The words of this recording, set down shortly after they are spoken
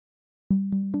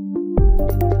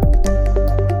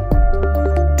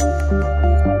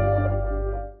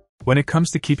When it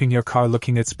comes to keeping your car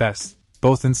looking its best,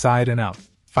 both inside and out,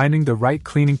 finding the right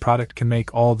cleaning product can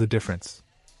make all the difference.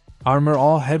 Armor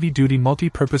All Heavy-Duty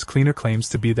Multi-Purpose Cleaner claims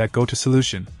to be that go-to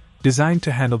solution, designed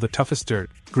to handle the toughest dirt,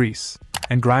 grease,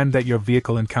 and grime that your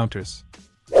vehicle encounters.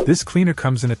 This cleaner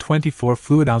comes in a 24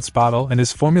 fluid ounce bottle and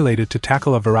is formulated to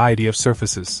tackle a variety of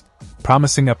surfaces,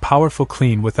 promising a powerful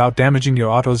clean without damaging your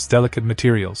auto's delicate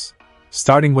materials.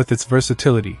 Starting with its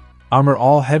versatility, Armor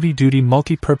All Heavy-Duty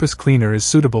Multi-Purpose Cleaner is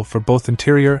suitable for both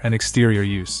interior and exterior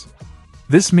use.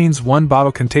 This means one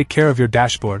bottle can take care of your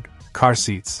dashboard, car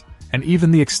seats, and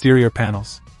even the exterior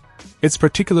panels. It's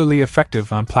particularly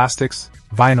effective on plastics,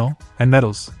 vinyl, and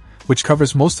metals, which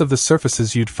covers most of the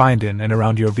surfaces you'd find in and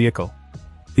around your vehicle.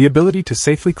 The ability to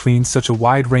safely clean such a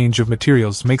wide range of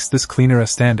materials makes this cleaner a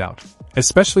standout,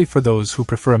 especially for those who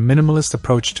prefer a minimalist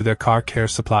approach to their car care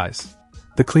supplies.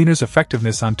 The cleaner's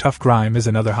effectiveness on tough grime is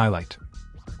another highlight.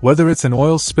 Whether it's an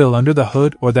oil spill under the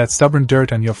hood or that stubborn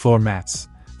dirt on your floor mats,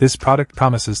 this product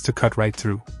promises to cut right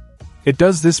through. It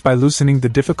does this by loosening the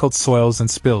difficult soils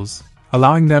and spills,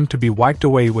 allowing them to be wiped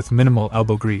away with minimal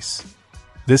elbow grease.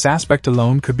 This aspect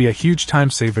alone could be a huge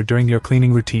time saver during your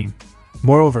cleaning routine.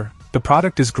 Moreover, the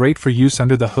product is great for use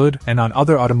under the hood and on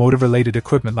other automotive-related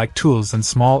equipment like tools and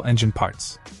small engine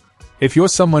parts. If you're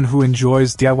someone who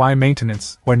enjoys DIY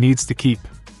maintenance or needs to keep,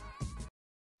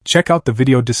 check out the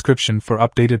video description for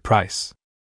updated price.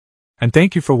 And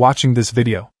thank you for watching this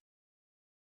video.